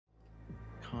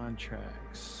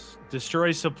Contracts.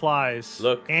 Destroy supplies.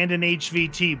 Look. And an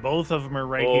HVT. Both of them are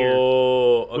right here.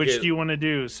 Okay. Which do you want to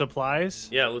do? Supplies?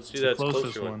 Yeah, let's do that. The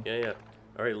closest one. Yeah, yeah.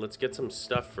 All right, let's get some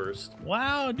stuff first.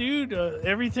 Wow, dude.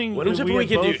 Everything. What if we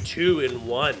can do 2 in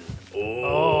 1?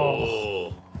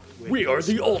 Oh. We are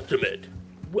the ultimate.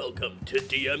 Welcome to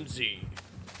DMZ.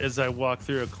 As I walk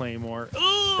through a claymore.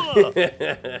 Oh,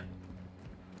 yeah,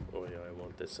 I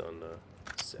want this on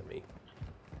semi.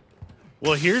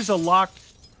 Well, here's a locked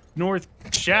north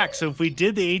shack. So if we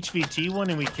did the HVT one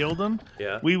and we killed him,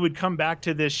 yeah, we would come back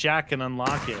to this shack and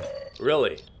unlock it.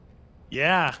 Really?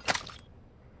 Yeah.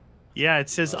 Yeah, it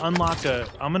says unlock a...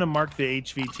 I'm going to mark the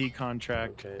HVT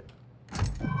contract. Okay.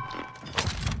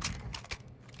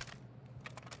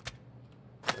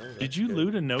 Oh, did you good.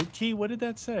 loot a note key? What did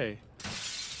that say?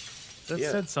 That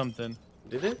said something.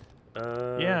 Did it?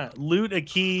 Yeah, loot a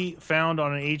key found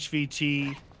on an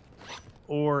HVT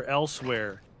or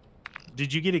elsewhere.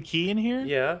 Did you get a key in here?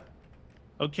 Yeah.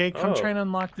 Okay, come try and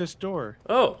unlock this door.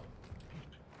 Oh.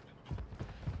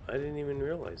 I didn't even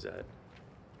realize that.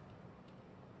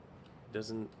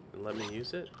 Doesn't let me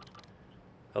use it?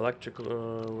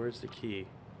 Electrical, where's the key?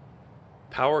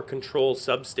 Power control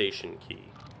substation key.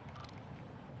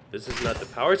 This is not the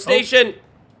power station!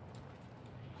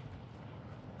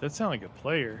 That sounds like a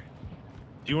player.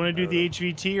 Do you want to do the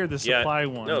HVT or the supply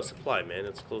one? No, supply, man.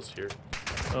 It's close here.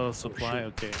 Oh, supply,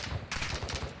 okay.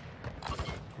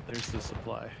 There's the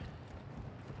supply.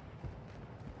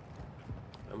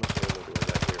 How much ammo do I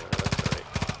got here? That's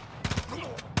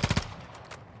right.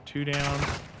 2 down.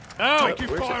 Oh!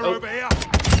 Taking fire over here.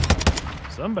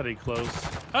 Somebody close.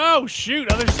 Oh,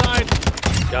 shoot! Other side!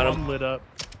 Got him. I'm lit up.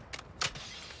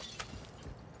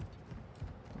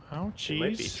 Oh, jeez. He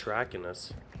might be tracking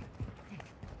us.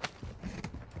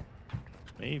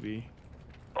 Maybe.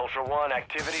 Ultra One,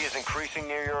 activity is increasing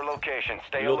near your location.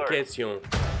 Stay alert. Location.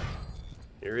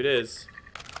 Here it is.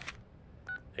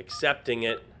 Accepting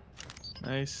it.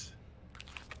 Nice.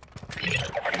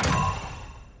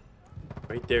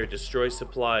 Right there. Destroy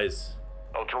supplies.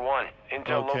 Ultra One,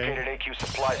 intel located AQ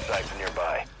supply sites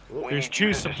nearby. There's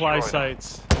 2 supply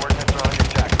sites. Coordinates are on your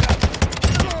tac map.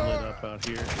 Getting lit up out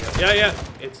here. Yeah, yeah.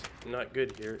 It's not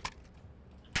good here.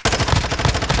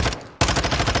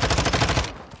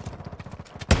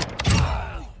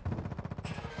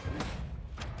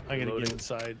 I gotta get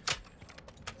inside.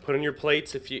 Put on your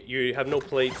plates if you have no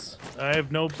plates. I have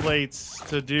no plates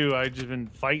to do. I've just been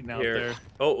fighting out there.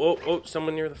 Oh,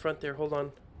 someone near the front there. Hold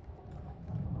on.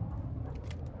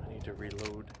 I need to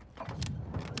reload.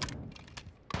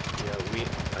 Yeah,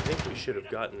 I think we should have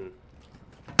gotten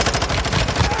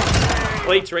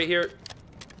plates right here.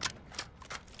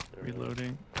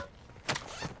 Reloading.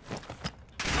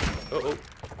 Who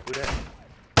that?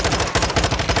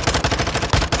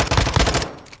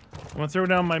 I'm gonna throw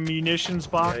down my munitions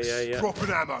box. Yeah.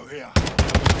 Dropping ammo here.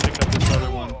 Pick up this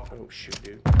other one. Oh shoot,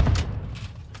 dude.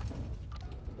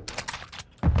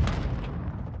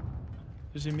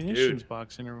 There's a munitions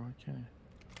box in there. Okay.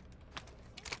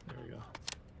 There we go.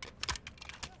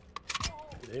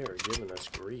 They are giving us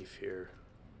grief here.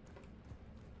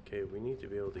 Okay, we need to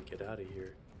be able to get out of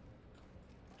here.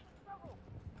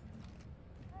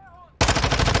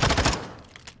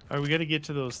 All right, we got to get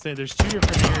to those things. There's 2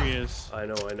 different areas. I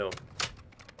know.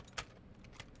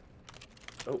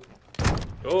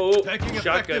 Oh, Taking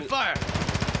shotgun. effective fire.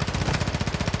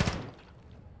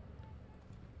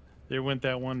 There went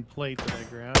that one plate that I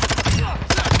grabbed. Ultra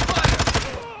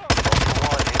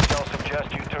One, intel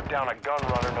suggests you took down a gun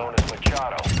runner known as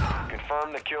Machado.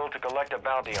 Confirm the kill to collect a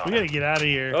bounty on We him. gotta get out of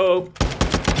here. Oh.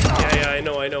 Yeah, I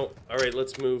know. All right,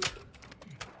 let's move.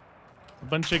 A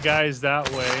bunch of guys that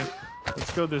way.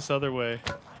 Let's go this other way.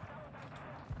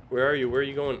 Where are you? Where are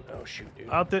you going? Oh shoot, dude.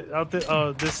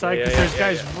 This side, 'cause there's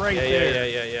guys right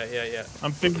there. Yeah.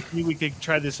 I'm thinking we could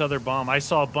try this other bomb. I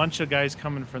saw a bunch of guys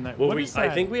coming from that. Well, What is that? I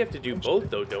think we have to do both,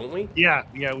 though, don't we? Yeah,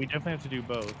 we definitely have to do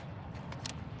both.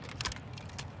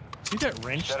 See that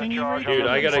wrench Set a thingy charge right Dude,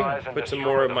 there? I supplies gotta and put some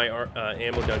destroy more of them. my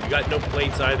ammo down. You got no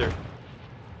plates either.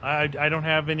 I don't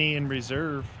have any in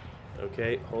reserve.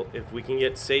 Okay, if we can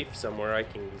get safe somewhere, I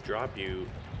can drop you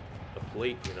a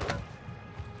plate, you know.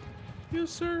 Yes,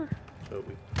 sir. But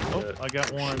we, I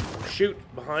got one. Shoot,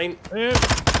 behind. They're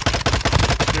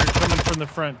coming from the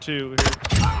front, too. Here.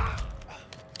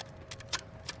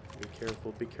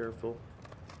 Be careful.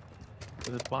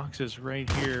 The box is right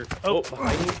here. Oh,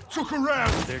 behind you. Took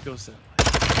around. There goes that.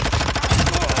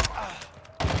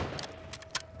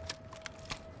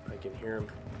 I can hear him.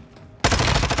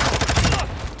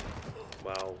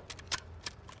 Wow.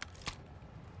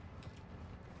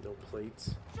 No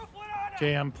plates.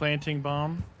 Okay, I'm planting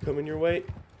bomb. Coming your way.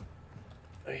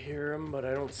 I hear him, but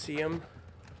I don't see him.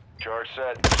 Charge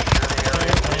set. Secure the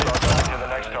area. We'll start moving to the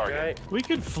next target. Okay. We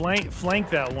could flank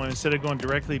that one instead of going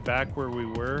directly back where we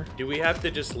were. Do we have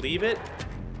to just leave it?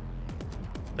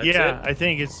 That's Yeah, it? I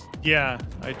think it's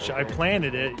I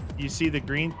planted it. You see the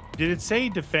green? Did it say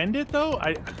defend it though?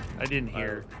 I didn't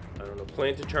hear. I don't know.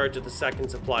 Plant a charge of the second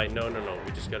supply. No.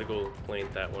 We just gotta go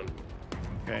plant that one.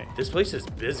 Okay. This place is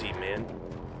busy, man.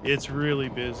 It's really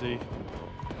busy.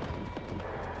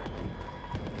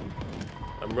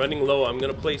 I'm running low. I'm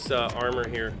gonna place armor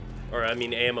here, or I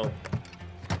mean ammo.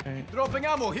 Okay. Dropping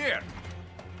ammo here.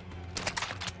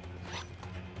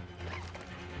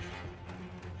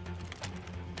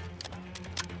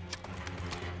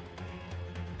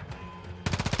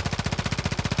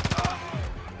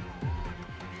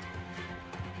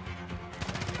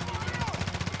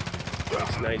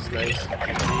 Nice.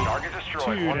 Target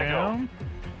destroyed. Two One to go. down.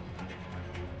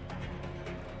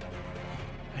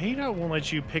 I hate how it won't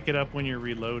let you pick it up when you're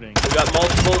reloading. We got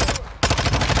multiples.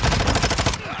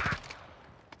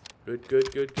 Good.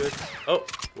 Oh,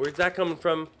 where's that coming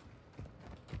from?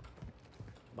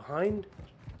 Behind?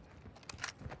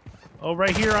 Oh,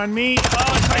 right here on me.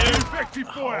 Oh, Effective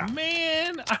fire.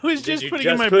 man. I was just you putting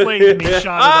in just my put- plate and he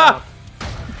shot it off.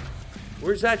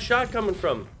 Where's that shot coming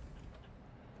from?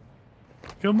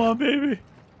 Come on, baby.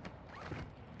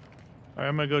 All right,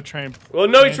 I'm going to go try and... Well,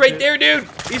 no, he's plant right it. there, dude.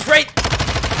 He's right.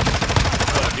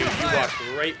 Oh, dude, you walked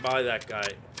right by that guy.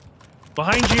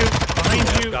 Behind you.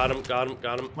 Behind you. Got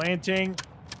him. Planting.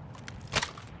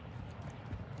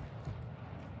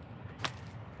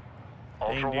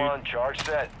 Ultra Dang, dude. One, charge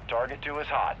set. Target 2 is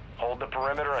hot. Hold the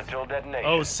perimeter until detonation.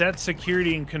 Oh, set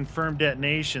security and confirm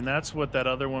detonation. That's what that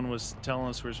other one was telling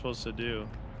us we're supposed to do.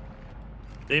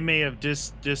 They may have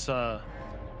disarmed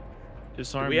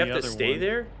Do we have the to other stay one.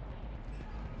 there?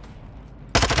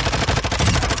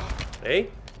 Hey?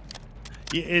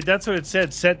 Yeah, that's what it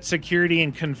said. Set security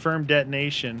and confirm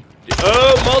detonation.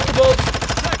 Oh, multiple!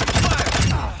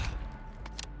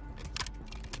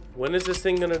 When is this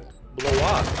thing gonna blow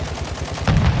off?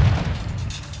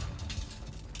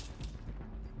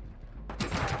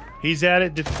 He's at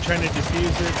it, trying to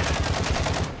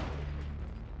defuse it.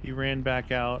 He ran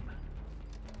back out.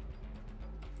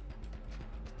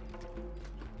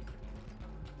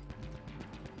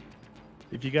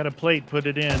 If you got a plate, put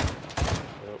it in.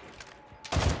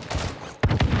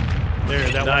 There,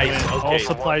 that Nice, one went. okay. All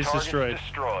supplies Target destroyed.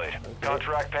 destroyed.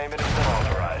 Contract payment has been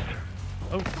authorized.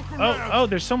 Oh,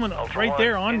 there's someone Ultra right One,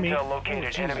 there on me. Intel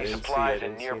located enemy supplies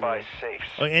in nearby safes.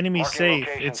 Oh, enemy Marking safe.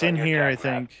 locations It's on in your here, I attack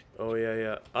map. think. Oh,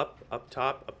 yeah. Up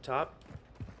top.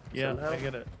 Yeah, Somehow? I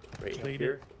got it. Right Plate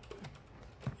here.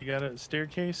 You got a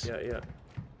staircase? Yeah.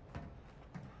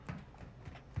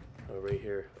 Oh, right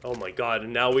here. Oh my god,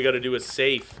 and now we gotta do a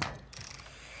safe.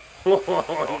 Oh,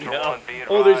 Ultra no. One, be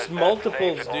Oh, there's advised, that's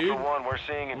multiples, safe at dude. Ultra One, we're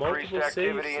seeing increased Multiple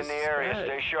activity safes, in the this is area. bad.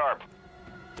 Stay sharp.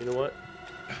 You know what?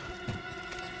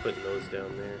 Just putting those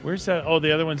down there. Where's that? Oh,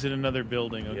 the other one's in another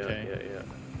building. Okay. Yeah.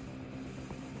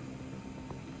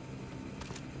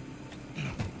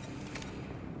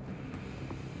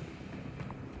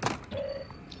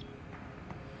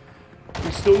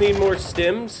 We still need more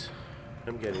stims.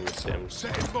 I'm getting the stims.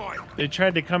 Set in mine. They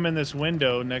tried to come in this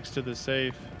window next to the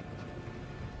safe.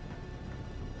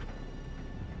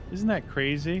 Isn't that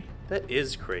crazy? That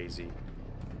is crazy.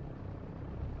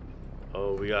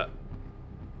 Oh, we got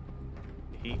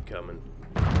heat coming.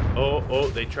 Oh,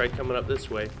 they tried coming up this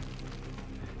way.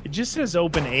 It just says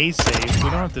open a safe. We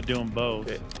don't have to do them both.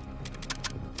 Okay.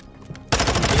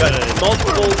 We got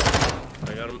multiples.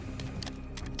 I got them.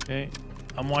 Okay.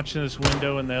 I'm watching this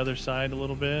window on the other side a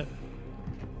little bit.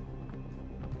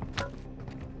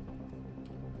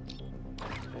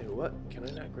 Hey, what? Can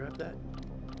I not grab that?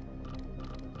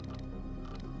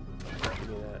 Give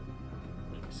me that.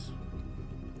 Nice.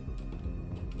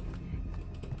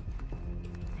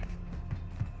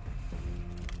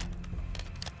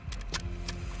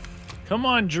 Come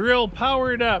on, drill.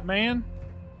 Power it up, man.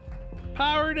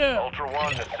 Power it up. Ultra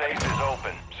One, the safe is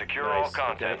open. Secure all Nice,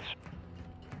 contents.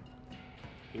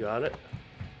 You got it?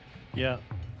 Yeah.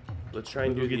 Let's try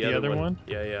and We'll do get the the other other one. one?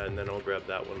 Yeah, and then I'll grab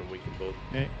that one and we can both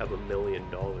Okay. have $1 million.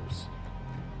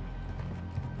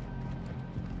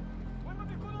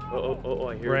 Oh,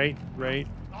 I hear it. Right.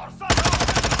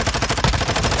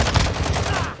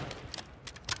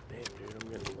 Damn, dude, I'm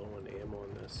getting low on ammo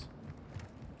on this.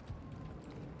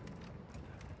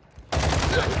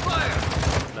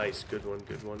 Nice, good one.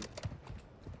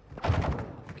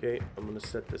 Okay, I'm gonna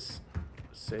set this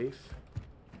safe.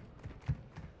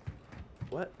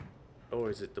 What? Oh,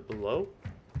 is it the below?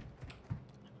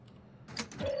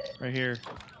 Right here.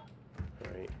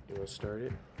 Alright, you wanna start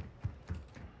it?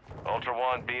 Ultra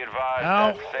One, be advised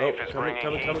Ow. that safe Oh, is coming, bringing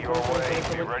coming, heat coming, your coming, way. coming,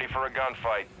 Get coming. ready for a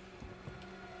gunfight.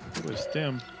 It was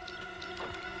Tim.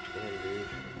 Damn, dude.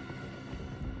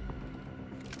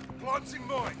 Launching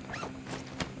mine.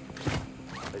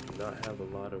 I do not have a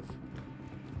lot of.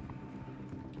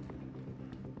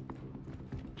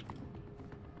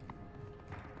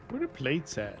 Where the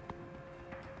plates at?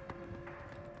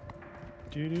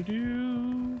 Do do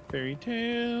do. Fairy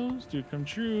tales do come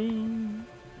true.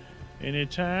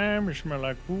 Anytime you smell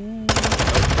like food.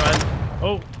 Run.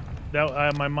 Oh,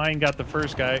 that my mind got the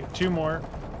first guy. 2 more.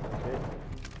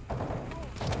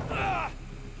 Okay.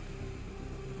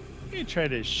 He tried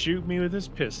to shoot me with his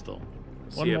pistol.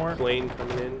 One See more. a plane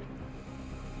coming in.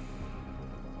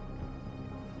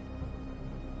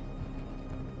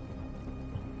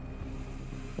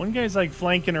 One guy's like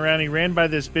flanking around. He ran by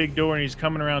this big door and he's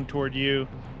coming around toward you.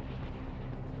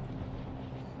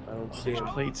 I don't see him.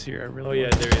 Plates here. I really. Oh yeah,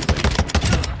 want- there is. Come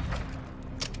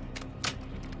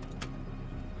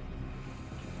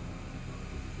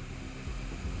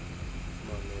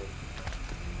on, man.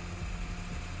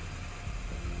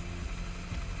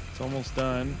 It's almost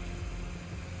done.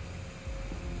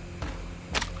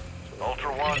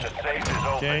 Ultra One, the safe is open.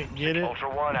 Okay, get it.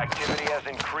 Ultra One, activity has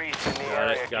increased in the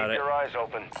area. Keep your eyes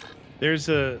open. There's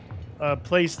a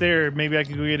place there. Maybe I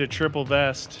could go get a triple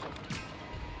vest.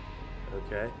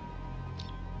 Okay.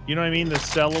 You know what I mean? The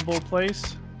sellable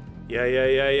place.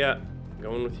 Yeah.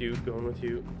 Going with you. Going with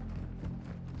you.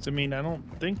 So, I mean, I don't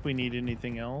think we need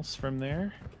anything else from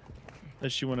there.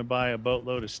 Unless you want to buy a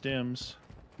boatload of stems.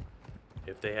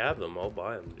 If they have them, I'll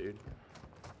buy them, dude.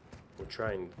 We'll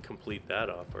try and complete that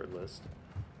off our list.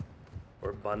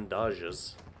 Or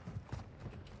bandages.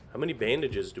 How many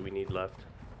bandages do we need left?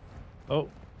 Oh,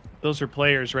 those are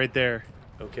players right there.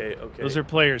 Okay. Those are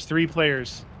players. 3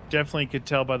 players. Definitely could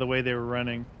tell by the way they were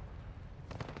running.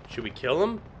 Should we kill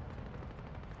them?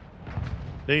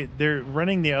 They're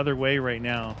running the other way right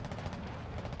now.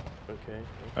 Okay.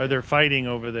 Or they're fighting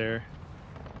over there.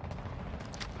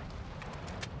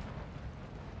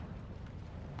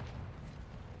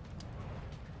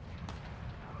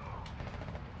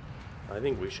 I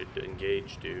think we should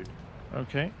engage, dude.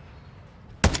 Okay.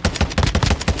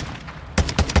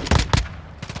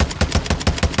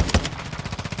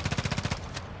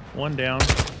 One down.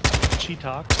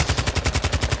 Cheetox.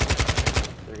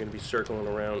 They're gonna be circling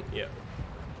around. Yeah.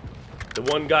 The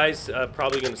one guy's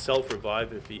probably gonna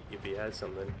self-revive if he has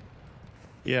something.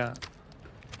 Yeah.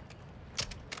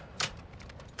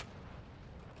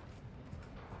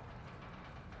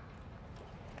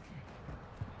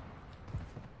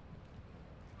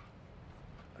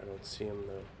 I don't see him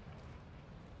though.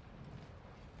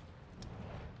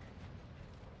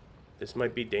 This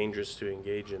might be dangerous to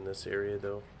engage in this area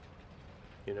though.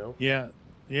 You know? Yeah.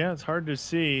 Yeah, it's hard to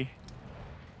see.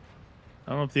 I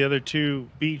don't know if the other 2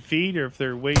 beat feet or if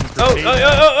they're waiting for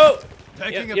Oh!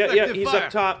 Taking Yeah, effective he's fire.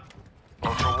 up top.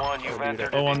 Ultra One, you've entered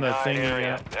Oh, the on the denied thingy,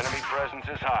 area. yeah. Enemy presence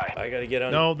is high. I gotta get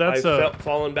on. No, that's I've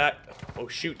fallen back. Oh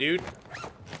shoot, dude!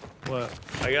 What?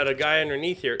 I got a guy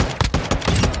underneath here.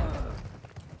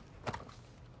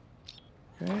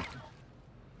 Okay.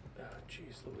 Oh,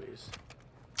 jeez Louise.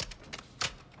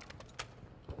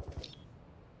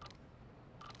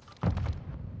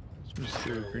 Just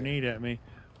threw a grenade at me.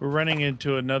 We're running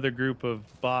into another group of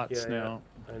bots Yeah, now.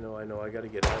 I know. I gotta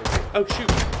get out of here. Oh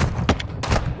shoot!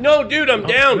 No, dude, I'm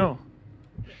down. No.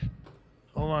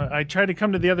 Hold on. I tried to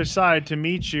come to the other side to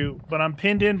meet you, but I'm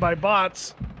pinned in by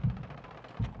bots.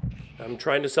 I'm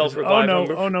trying to self-revive. Oh, no.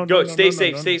 Go. Oh, no, Stay no,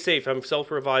 safe. no. Stay safe. I'm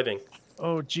self-reviving.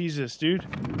 Oh Jesus, dude!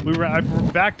 I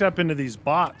backed up into these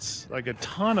bots, like a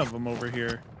ton of them over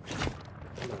here.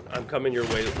 I'm coming your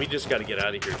way. We just gotta get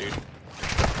out of here, dude.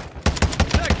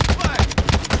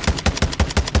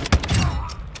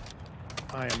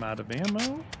 I am out of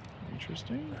ammo.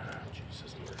 Interesting.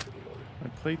 Jesus, My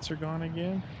plates are gone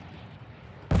again.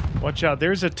 Watch out!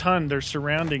 There's a ton. They're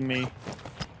surrounding me.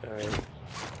 All right.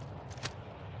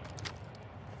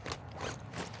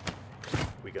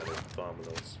 We gotta bomb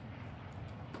those.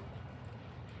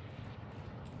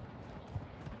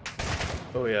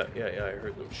 Oh yeah. I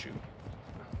heard them shoot.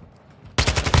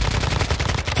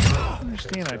 I don't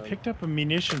understand. I picked up a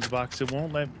munitions box. It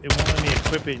won't let me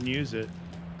equip it and use it.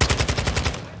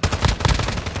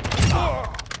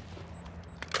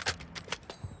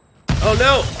 Oh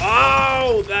no!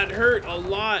 Oh, that hurt a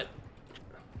lot.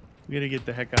 We gotta get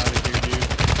the heck out of here, dude.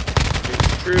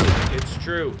 It's true. It's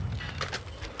true.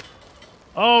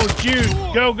 Oh, dude,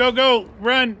 go,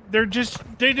 run! They just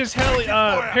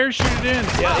parachuted in.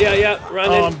 Yeah. Run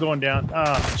Oh, in. I'm going down.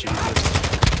 Oh, Jesus.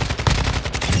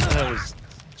 That was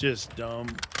just dumb.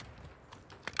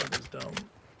 That was dumb.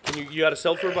 Can you got a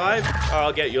self-revive? Oh,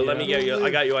 I'll get you. Let me get you. I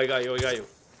got you. I got you. I got you.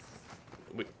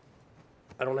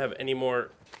 I don't have any more.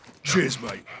 Cheers,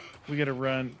 mate. We gotta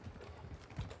run.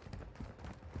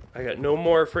 I got no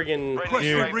more friggin'.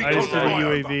 Here, Requesting I just did a recon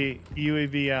UAV.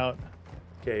 UAV out.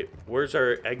 Okay, where's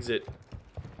our exit?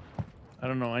 I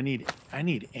don't know. I need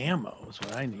ammo. Is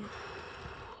what I need.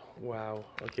 Wow.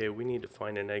 Okay, we need to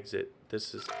find an exit.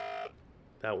 This is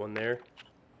that one there.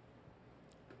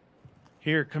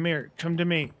 Here, come here. Come to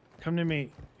me. Come to me.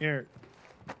 Here.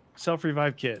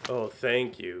 Self-revive kit. Oh,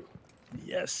 thank you.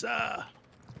 Yes,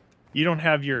 you don't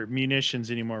have your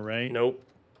munitions anymore, right? Nope.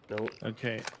 Nope.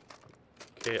 Okay.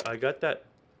 Okay, I got that.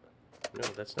 No,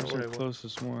 that's not Where's what I the want.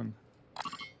 closest one?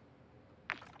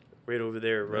 Right over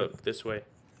there, this way.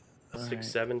 All right.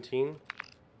 617.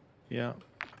 Yeah.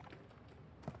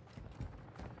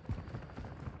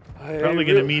 I Probably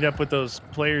gonna meet up with those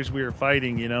players we were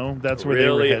fighting. You know, that's where they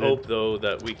were really headed. hope though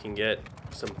that we can get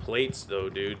some plates though,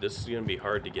 dude. This is gonna be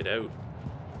hard to get out.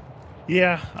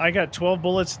 Yeah, I got 12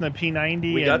 bullets in the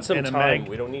P90. We got some and a time. mag.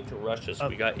 We don't need to rush this.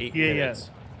 We got 8 yeah, minutes.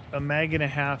 Yeah. A mag and a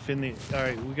half in the. All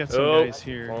right, we got some Oh, guys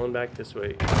here. falling back this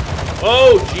way.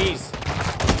 Oh, jeez.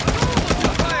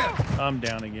 I'm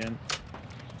down again.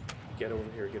 Get over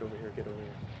here. Get over here. Get over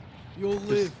here. You'll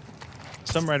live.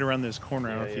 Some right around this corner.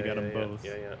 I don't know if you got them yeah, both.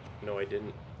 Yeah, yeah. No, I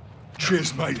didn't.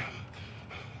 Cheers, mate.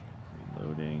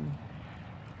 Reloading.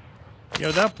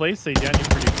 Yo, that place they down you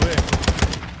pretty quick.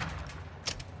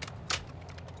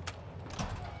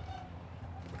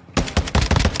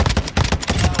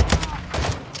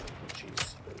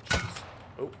 Jeez. Oh, jeez.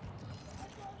 Oh.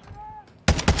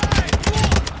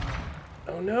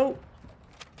 Oh, no.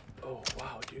 Oh,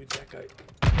 wow, dude. That guy.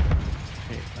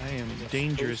 Okay, I am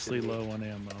dangerously low on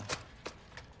ammo.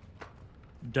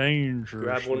 Dangerous.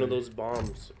 Grab one of those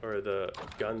bombs or the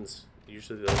guns.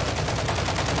 Usually they'll.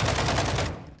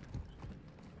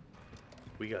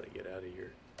 We gotta get out of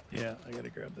here. Yeah, I gotta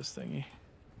grab this thingy.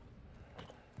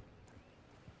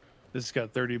 This has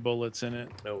got 30 bullets in it.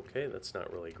 Okay, that's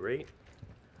not really great.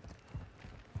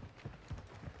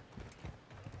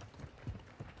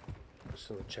 Just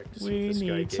gonna check to see We if this guy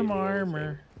need gave some me anything.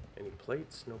 armor. Any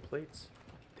plates? No plates.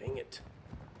 Dang it.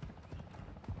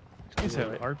 These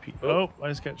have Alright. RP. Oh. Oh, I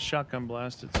just got shotgun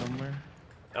blasted somewhere.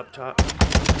 Up top.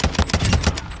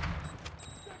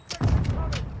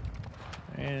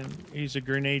 And he's a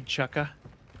grenade chucker.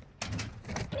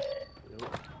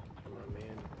 Nope. Come on,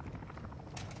 man.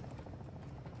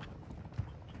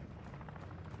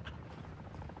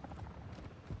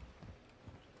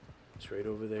 It's right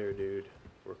over there, dude.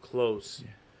 We're close.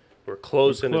 Yeah. We're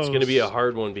close, We're and it's going to be a close.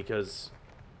 hard one because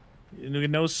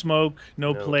No smoke,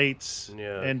 no No. plates,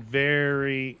 Yeah. and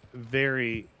very,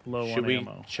 very low should on we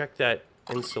ammo. check that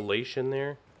insulation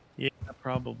there? Yeah,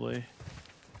 probably.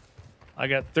 I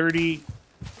got 30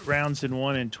 rounds in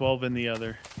one and 12 in the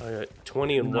other. I got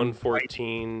 20 and And I'm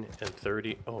 114 and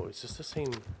 30. Oh, is this the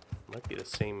same? Might be the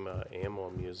same ammo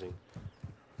I'm using.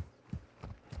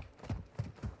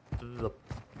 The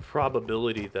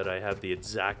probability that I have the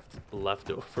exact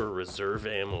leftover reserve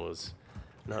ammo is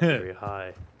not very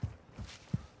high.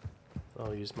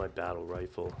 I'll use my battle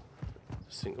rifle.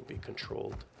 This thing will be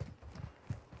controlled.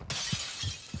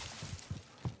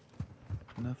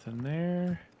 Nothing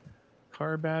there.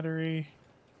 Car battery.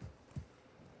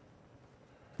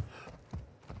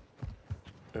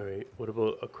 All right. What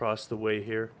about across the way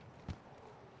here?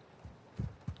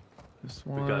 This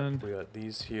We one. got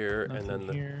these here, and then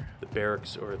Nothing here. the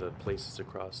barracks or the places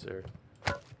across there.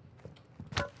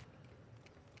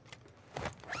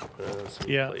 Some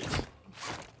Yeah. plates.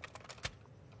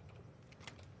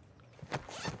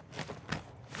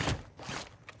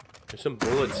 There's some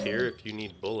bullets here if you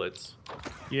need bullets.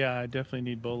 Yeah, I definitely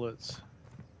need bullets.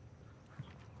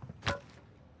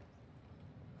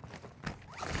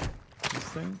 This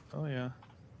thing? Oh, yeah.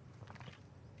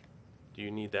 Do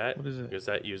you need that? What is it? Because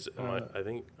that use I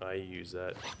think I use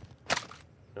that.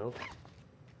 No?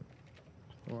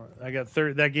 Well, I got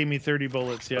 30. That gave me 30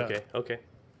 bullets. Yeah. Okay, okay.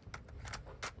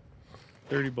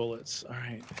 30 bullets. All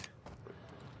right.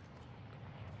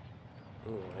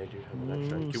 Oh, I do have an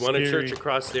extra. Ooh, Do you want to scary. search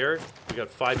across there? We got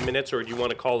 5 minutes, or do you want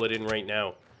to call it in right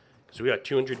now? Because we got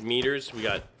 200 meters. We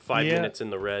got 5 Yeah. minutes in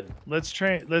the red. Let's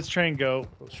try and go.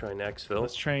 Let's try Nextville.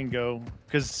 Let's try and go.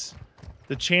 Because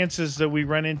the chances that we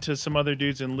run into some other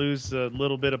dudes and lose the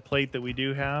little bit of plate that we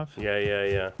do have.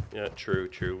 Yeah, true.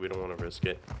 We don't want to risk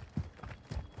it.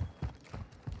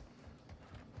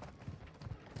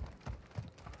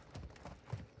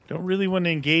 Don't really want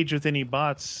to engage with any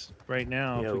bots right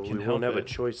now. Yeah, if we can we help won't have a it.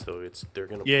 choice though. They're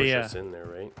gonna Yeah, push yeah. us in there,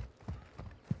 right?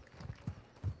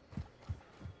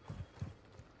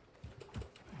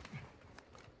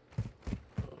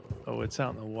 Oh, it's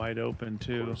out in the wide open Of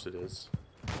too. course it is.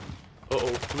 Uh-oh,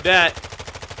 who dat?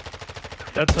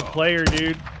 That's a player,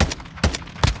 dude.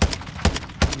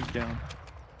 He's down.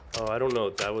 Oh, I don't know.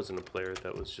 That wasn't a player.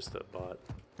 That was just a bot.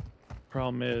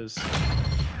 Problem is,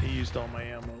 he used all my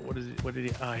ammo. What is it? What did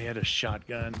he? Ah, he had a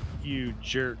shotgun. You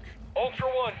jerk. Ultra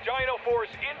One, Dino Force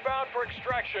inbound for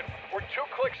extraction. We're 2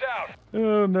 clicks out.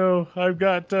 Oh no, I've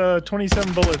got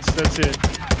 27 bullets. That's it.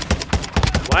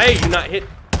 Why are you not hit?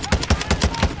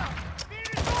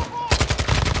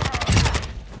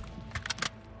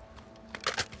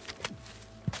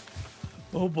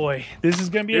 Oh boy, this is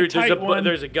gonna be Dude, a tight one.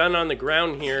 there's a gun on the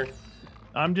ground here.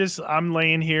 I'm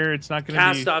laying here. It's not gonna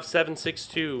Cast be. off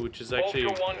 762, which is actually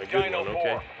Ultra One, a good Dino one. 4.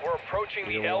 Okay. We're approaching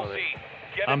We the don't want LZ. it.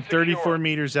 Get I'm it 34 secure.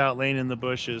 meters out, laying in the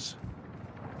bushes.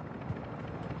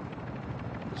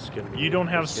 This is gonna be- You don't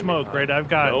have this is gonna be smoke, hot. right? I've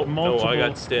got Nope, multiple. No, I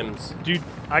got stims. Dude,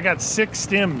 I got 6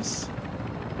 stims.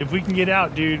 If we can get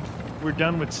out, dude, we're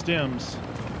done with stims.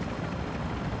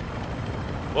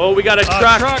 Oh, we got a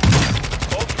truck. Truck!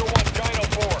 Ultra One, Dino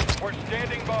 4. We're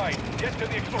standing by. Get to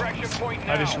the extraction point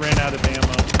now. I just ran out of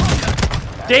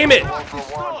ammo. Damn it! Ultra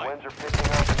One, winds are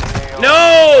picking up in the AO.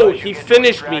 No! You He get to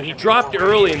finished me. extraction He dropped before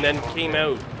early radiation. and then came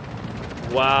out.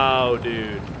 Wow,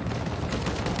 dude.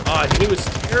 Oh, and he was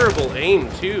terrible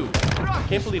aim, too. I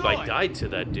can't believe I died to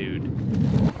that dude.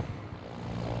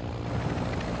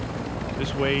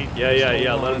 Just wait. Yeah, just yeah, hold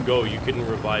yeah. on. Let him go. You couldn't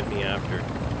revive me after.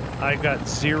 I got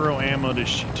 0 ammo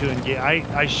to engage.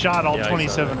 I shot all Yeah, I saw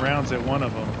 27 that. rounds at one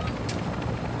of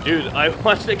them. Dude, I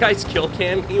watched the guy's kill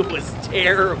cam. He was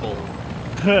terrible.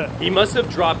 He must have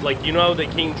dropped, like, you know how they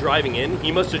came driving in?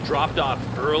 He must have dropped off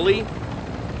early,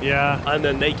 Yeah. and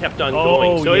then they kept on Oh,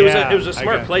 going. So yeah, it was a I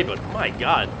smart got- play, but my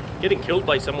God, getting killed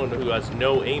by someone who has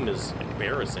no aim is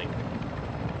embarrassing.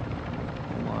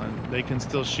 Come on. They can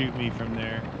still shoot me from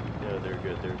there. No, they're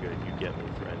good. They're good. You get me,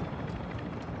 friend.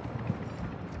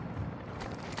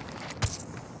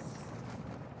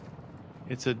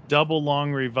 It's a double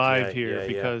long revive Yeah, here yeah,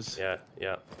 because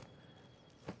yeah.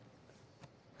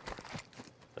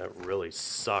 That really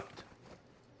sucked.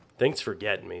 Thanks for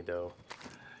getting me, though.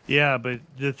 yeah, but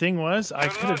the thing was, I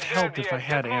Good could have luck, helped if I champion.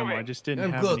 had Get ammo. I moving. just didn't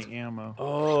I'm have good. any ammo.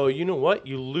 Oh, you know what?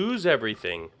 You lose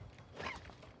everything.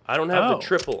 I don't have Oh. the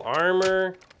triple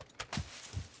armor.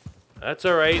 That's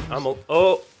all right.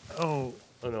 Oh Oh,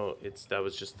 no, that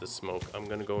was just the smoke. I'm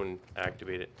gonna go and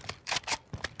activate it.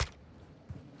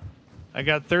 I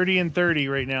got 30 and 30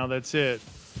 right now. That's it.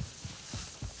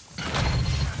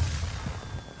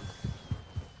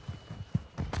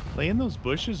 Lay in those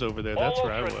bushes over there. That's All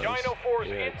where I Ultra, was. Dino Force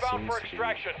Yeah, it inbound for seems to be.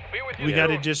 extraction. Be with you We got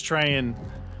to soon. just try and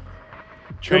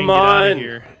Come get out on. of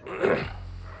here.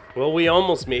 Well, we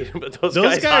almost made it, but those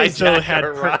Those guys though hijacked had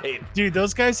our ride. dude.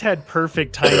 Those guys had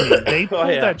perfect timing. They pulled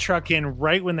yeah. that truck in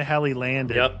right when the heli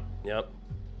landed. Yep.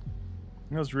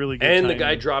 That was really good. And the timing.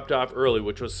 guy dropped off early,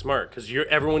 which was smart because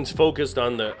everyone's focused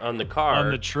on the car.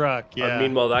 on the truck. Yeah.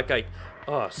 Meanwhile, that guy.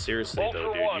 Oh, seriously though,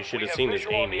 Ultra dude, One, you should we have have seen his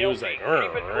visual on aim. the He was LZ.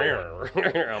 like,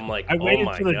 Keep it I'm like, I oh waited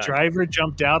my till the God. driver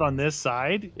jumped out on this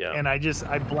side, Yeah. and I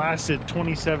blasted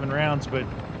 27 rounds, but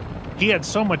he had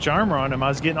so much armor on him. I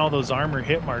was getting all those armor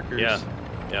hit markers.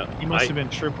 Yeah. He must have been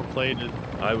triple plated.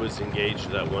 I was engaged to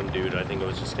that one dude. I think I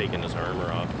was just taking his armor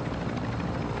off.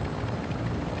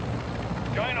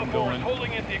 Dino Force going.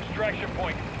 holding at the extraction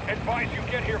point. Advise you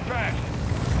get here fast.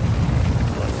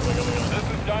 This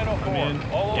is Dino in.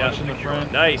 Force. All Yeah. over in the secure.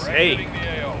 front. Nice. We're Hey. exiting the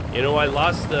AO. You know, I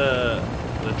lost the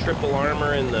triple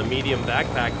armor and the medium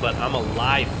backpack, but I'm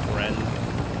alive, friend.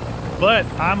 But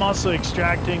I'm also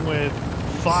extracting with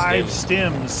 5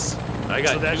 stims. I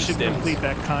got So that 2 should stims. complete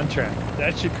that contract.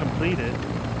 That should complete it.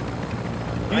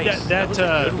 Dude, Nice. That was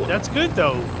a good one. that's good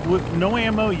though. With no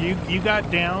ammo, you got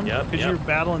down Yep, because yep. you were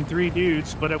battling 3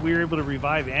 dudes, but we were able to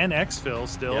revive and exfil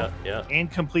still, Yeah.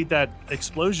 and complete that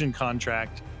explosion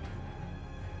contract.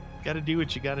 Got to do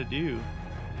what you got to do.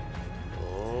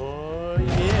 Oh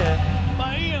yeah.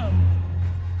 Bam!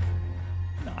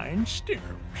 9 stims.